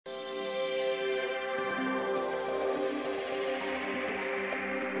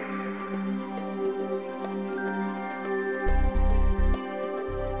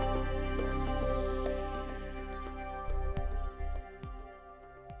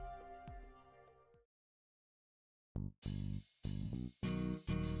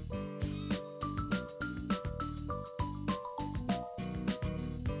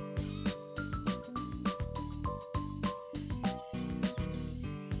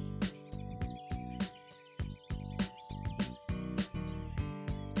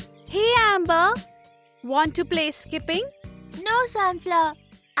Hey Amber, want to play skipping? No, Sunflower.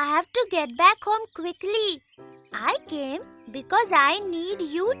 I have to get back home quickly. I came because I need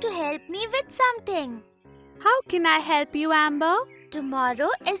you to help me with something. How can I help you, Amber? Tomorrow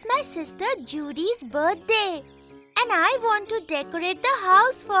is my sister Judy's birthday and I want to decorate the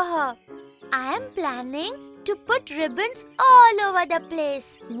house for her. I am planning to put ribbons all over the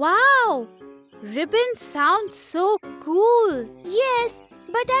place. Wow! Ribbons sound so cool. Yes,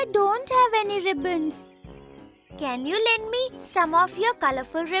 but I don't have any ribbons. Can you lend me some of your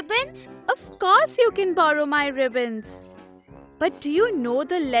colorful ribbons? Of course you can borrow my ribbons. But do you know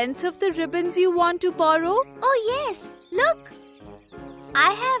the lengths of the ribbons you want to borrow? Oh yes, look.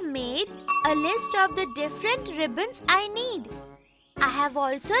 I have made a list of the different ribbons I need. I have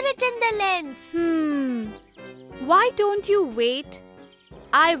also written the lengths. Why don't you wait?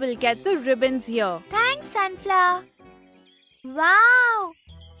 I will get the ribbons here. Thanks, Sunflower. Wow!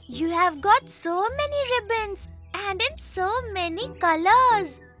 You have got so many ribbons and in so many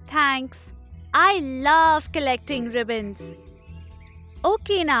colors. Thanks. I love collecting ribbons.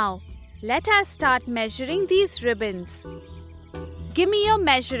 Okay now, let us start measuring these ribbons. Give me your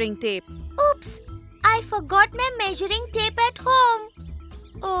measuring tape. Oops! I forgot my measuring tape at home.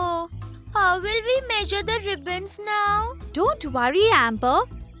 Oh, how will we measure the ribbons now? Don't worry, Amber.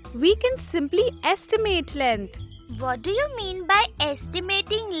 We can simply estimate length. What do you mean by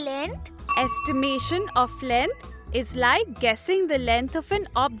estimating length? Estimation of length is like guessing the length of an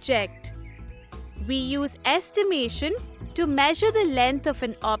object. We use estimation to measure the length of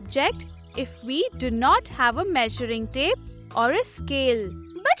an object if we do not have a measuring tape or a scale.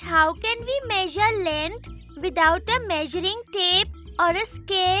 But how can we measure length without a measuring tape or a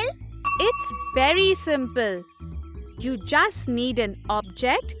scale? It's very simple. You just need an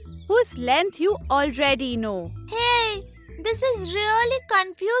object whose length you already know. Hey, this is really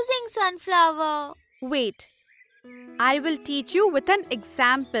confusing, Sunflower. Wait, I will teach you with an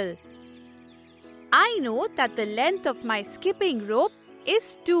example. I know that the length of my skipping rope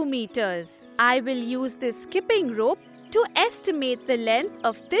is 2 meters. I will use this skipping rope to estimate the length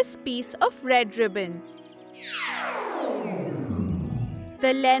of this piece of red ribbon.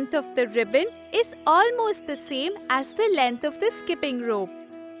 The length of the ribbon is almost the same as the length of the skipping rope.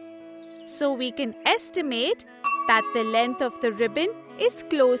 So we can estimate that the length of the ribbon is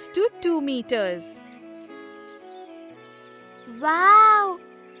close to 2 meters. Wow!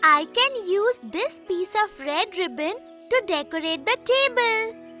 I can use this piece of red ribbon to decorate the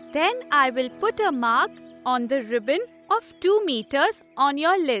table. Then I will put a mark on the ribbon of 2 meters on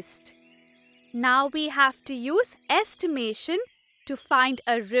your list. Now we have to use estimation to find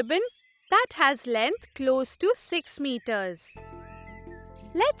a ribbon that has length close to 6 meters.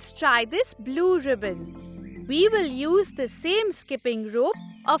 Let's try this blue ribbon. We will use the same skipping rope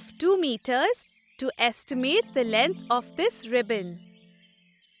of 2 meters to estimate the length of this ribbon.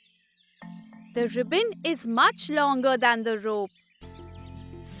 The ribbon is much longer than the rope.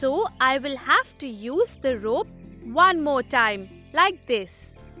 So I will have to use the rope one more time, like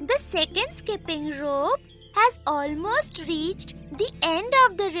this. The second skipping rope has almost reached the end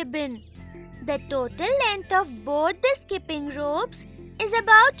of the ribbon. The total length of both the skipping ropes is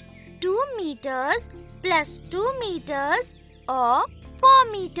about 2 meters plus 2 meters or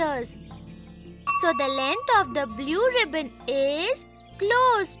 4 meters. So the length of the blue ribbon is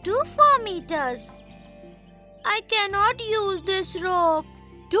close to 4 meters. I cannot use this rope.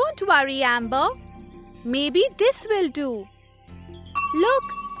 Don't worry, Amber. Maybe this will do. Look,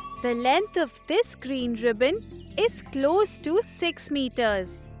 the length of this green ribbon is close to 6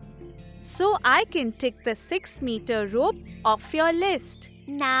 meters. So I can tick the 6 meter rope off your list.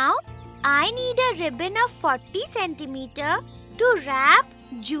 Now I need a ribbon of 40 centimeter to wrap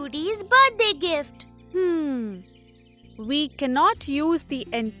Judy's birthday gift. We cannot use the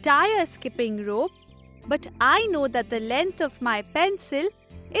entire skipping rope, but I know that the length of my pencil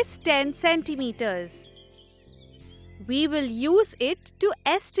is 10 centimeters. We will use it to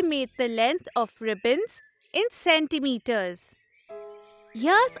estimate the length of ribbons in centimeters.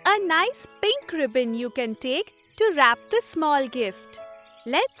 Here's a nice pink ribbon you can take to wrap the small gift.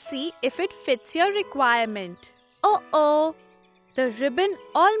 Let's see if it fits your requirement. Oh, The ribbon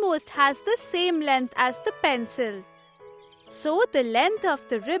almost has the same length as the pencil. So the length of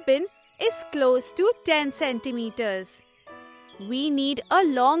the ribbon is close to 10 centimeters. We need a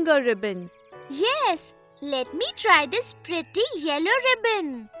longer ribbon. Yes, let me try this pretty yellow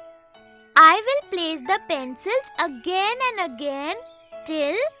ribbon. I will place the pencils again and again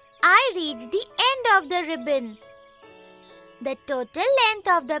till I reach the end of the ribbon. The total length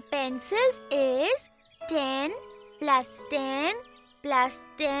of the pencils is 10 plus 10 plus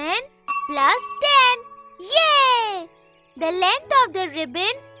 10 plus 10. Yay! The length of the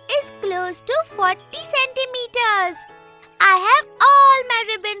ribbon is close to 40 centimeters. I have all my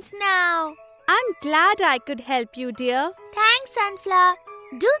ribbons now. I'm glad I could help you, dear. Thanks, Sunflower.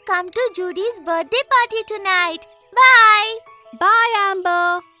 Do come to Judy's birthday party tonight. Bye. Bye,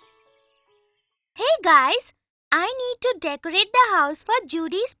 Amber. Hey guys, I need to decorate the house for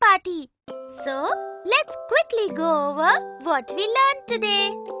Judy's party. So, let's quickly go over what we learned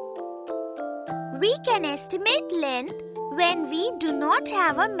today. We can estimate length when we do not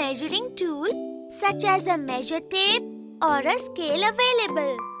have a measuring tool such as a measure tape or a scale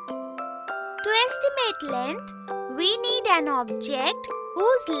available. To estimate length, we need an object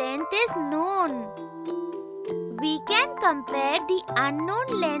whose length is known. We can compare the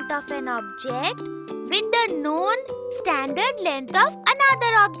unknown length of an object with the known standard length of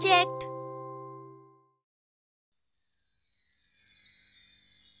another object.